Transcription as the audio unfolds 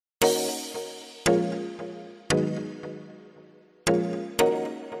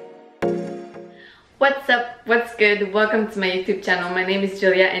What's up? What's good? Welcome to my YouTube channel. My name is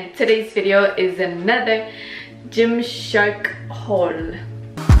Julia and today's video is another Gymshark haul.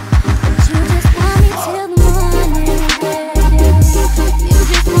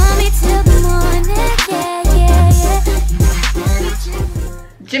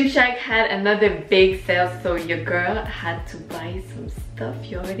 Gymshark had another big sale, so your girl had to buy some stuff.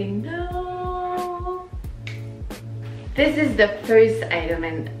 You already know. This is the first item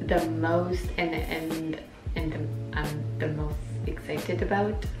and the most I'm the most excited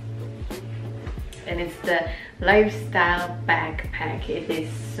about, and it's the lifestyle backpack. It is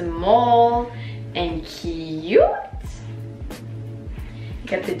small and cute.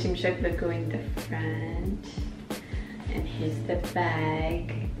 Got the Gymshark logo in the front, and here's the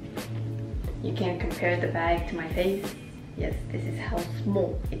bag. You can compare the bag to my face. Yes, this is how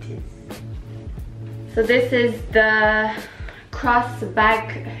small it is. So this is the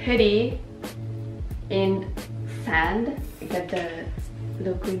cross-back hoodie in sand. I got the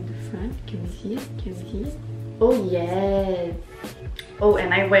logo in the front. Can we see it? Can we see it? Oh yes. Oh,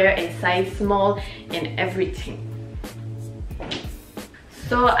 and I wear a size small in everything.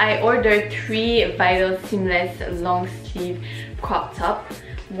 So I ordered 3 Vital Seamless long sleeve crop top.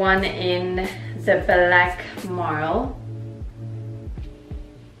 One in the black marl.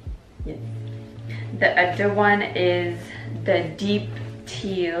 Yes. The other one is the deep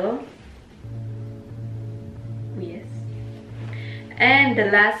teal. Yes. And the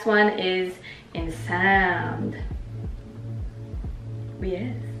last one is in sand.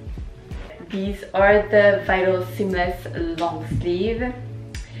 Yes. These are the Vital Seamless long sleeve.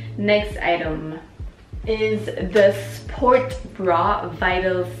 Next item is the sport bra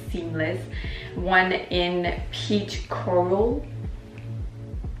Vital Seamless, one in peach coral,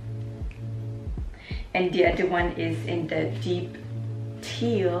 and the other one is in the deep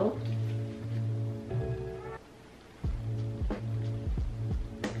teal.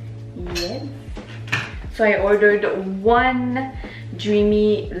 Yes. So I ordered one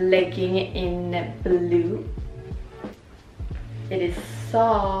dreamy legging in blue. It is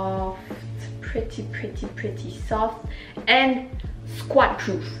soft, pretty soft, and squat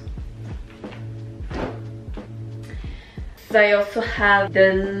proof. So I also have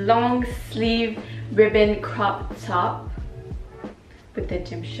the long sleeve ribbon crop top with the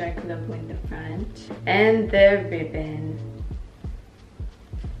Gymshark logo in the front and the ribbon.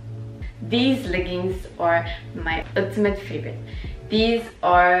 These leggings are my ultimate favorite. These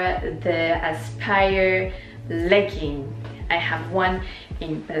are the Aspire legging. I have one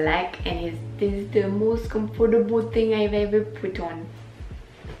in black, and this is the most comfortable thing I've ever put on.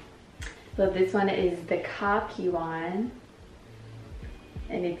 So this one is the khaki one,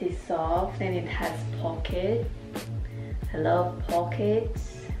 and it is soft and it has pockets. I love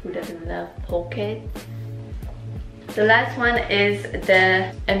pockets. Who doesn't love pockets? The last one is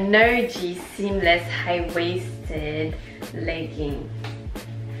the Energy Seamless high-waisted legging.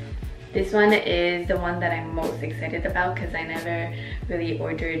 This one is the one that I'm most excited about because I never really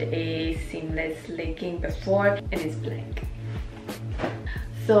ordered a seamless legging before, and it's black.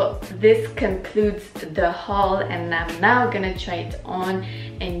 So this concludes the haul, and I'm now gonna try it on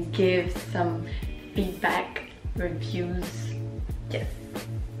and give some feedback, reviews. Yes.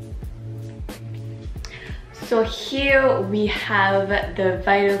 So here we have the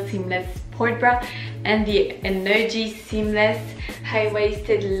Vital Seamless Sport Bra and the Energy Seamless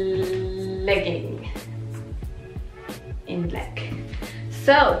high-waisted legging in black.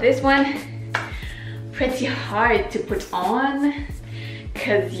 So this one pretty hard to put on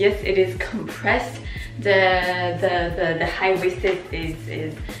because yes, it is compressed. The high-waisted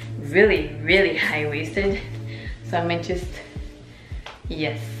is really high-waisted. So I might just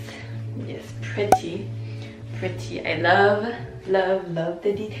yes, pretty. I love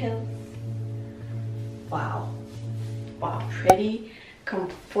the details. Wow, pretty,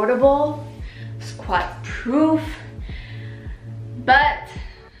 comfortable, squat proof, but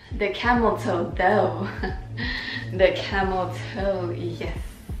the camel toe though. The camel toe, yes.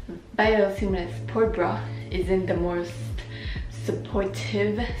 Vital Seamless Sport Bra isn't the most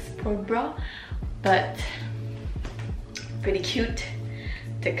supportive sport bra, but pretty cute.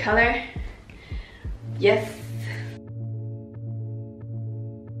 The color, yes.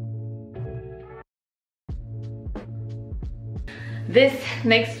 This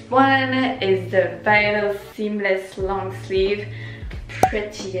next one is the Vital Seamless long sleeve,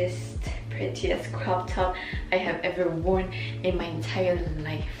 prettiest crop top I have ever worn in my entire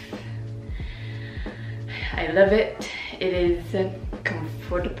life. I love it. It is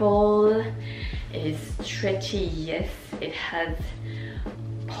comfortable, it is stretchy, yes, it has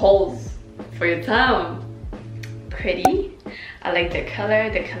holes for your town. Pretty. I like the color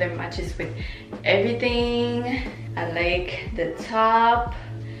matches with everything. I like the top,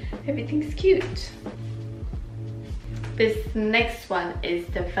 everything's cute. This next one is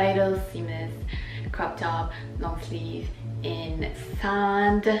the Vital Seamless crop top long sleeve in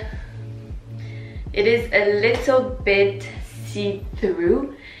sand. It is a little bit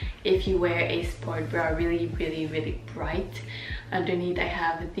see-through if you wear a sport bra really bright. Underneath I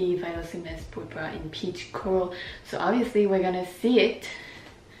have the Vital Seamless sport bra in peach coral, so obviously we're gonna see it.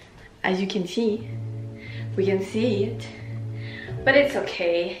 As you can see, we can see it, but it's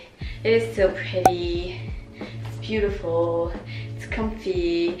okay. It is still pretty, it's beautiful, it's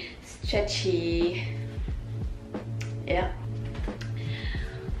comfy, stretchy. Yeah.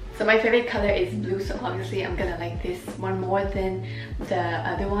 So my favorite color is blue, so obviously I'm gonna like this one more than the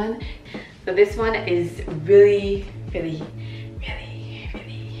other one. So this one is really pretty.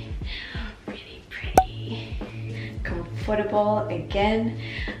 Comfortable again,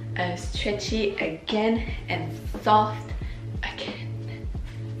 stretchy again, and soft again.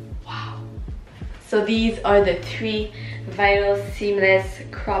 Wow. So these are the 3 Vital Seamless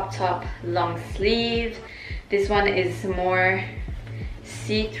crop top long sleeve. This one is more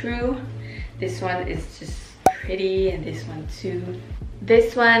see-through, this one is just pretty, and this one too.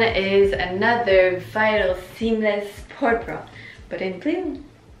 This one is another Vital Seamless sport bra, but in blue.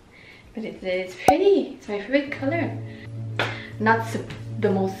 But it's pretty, it's my favorite color. Not the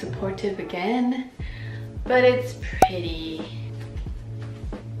most supportive again, but it's pretty.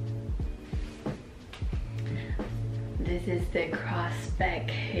 This is the crossback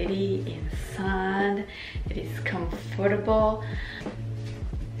hoodie in sand. It is comfortable.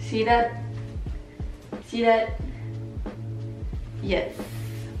 See that? See that? Yes.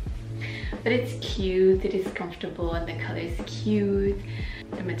 But it's cute, it is comfortable, and the color is cute.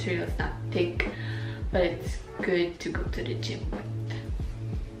 The material is not thick, but it's good to go to the gym with.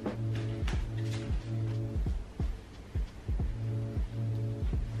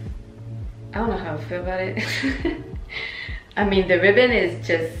 I don't know how I feel about it. I mean, the ribbon is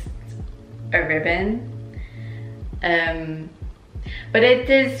just a ribbon. But it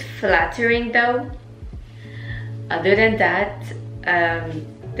is flattering though. Other than that,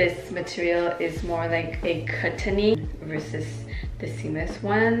 this material is more like a cottony versus the seamless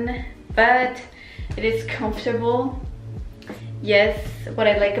one, but it is comfortable. Yes, what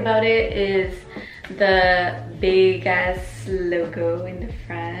I like about it is the big ass logo in the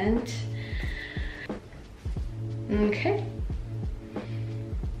front. Okay.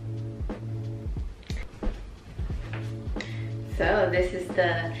 So this is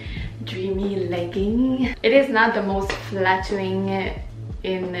the dreamy legging. It is not the most flattering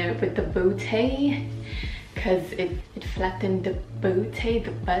with the bow tie, because it flattened the bow tie,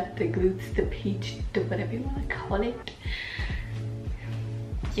 the butt, the glutes, the peach, the whatever you want to call it.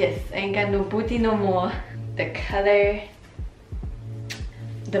 Yes, I ain't got no booty no more. The color,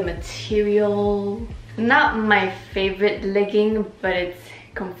 the material, not my favorite legging, but it's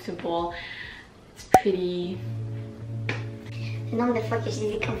comfortable, it's pretty. The number the fuck is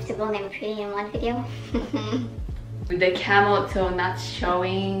really comfortable and pretty in one video. The camel toe not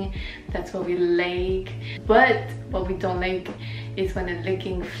showing, that's what we like. But what we don't like is when the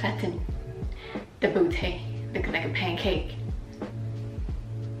legging flatten the bow tie, looking like a pancake.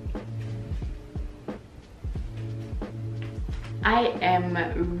 I am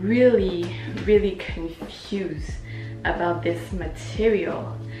really confused about this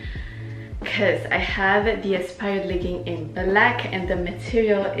material, because I have the aspired legging in black and the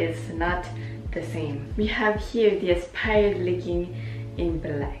material is not the same. We have here the aspired legging in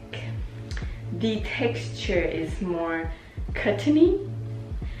black. The texture is more cottony,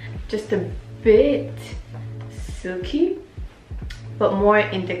 just a bit silky, but more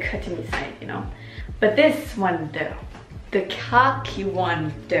in the cottony side, you know. But this one though, the khaki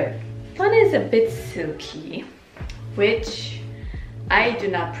one though, one is a bit silky, which I do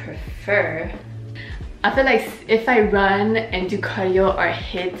not prefer. I feel like if I run and do cardio or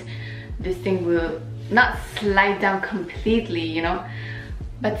hit, this thing will not slide down completely, you know,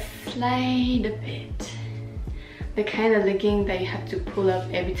 but slide a bit. The kind of legging that you have to pull up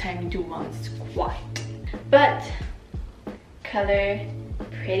every time you do one squat. But color,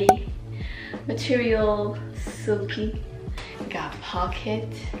 pretty. Material, silky. Got pocket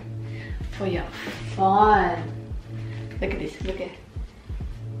for your fun. Look at this, look at it.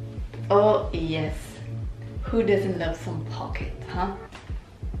 Oh yes, who doesn't love some pocket, huh?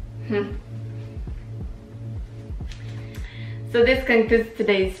 So this concludes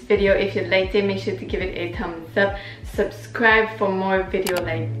today's video. If you liked it, make sure to give it a thumbs up. Subscribe for more video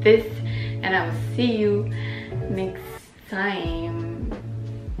like this. and I will see you next time.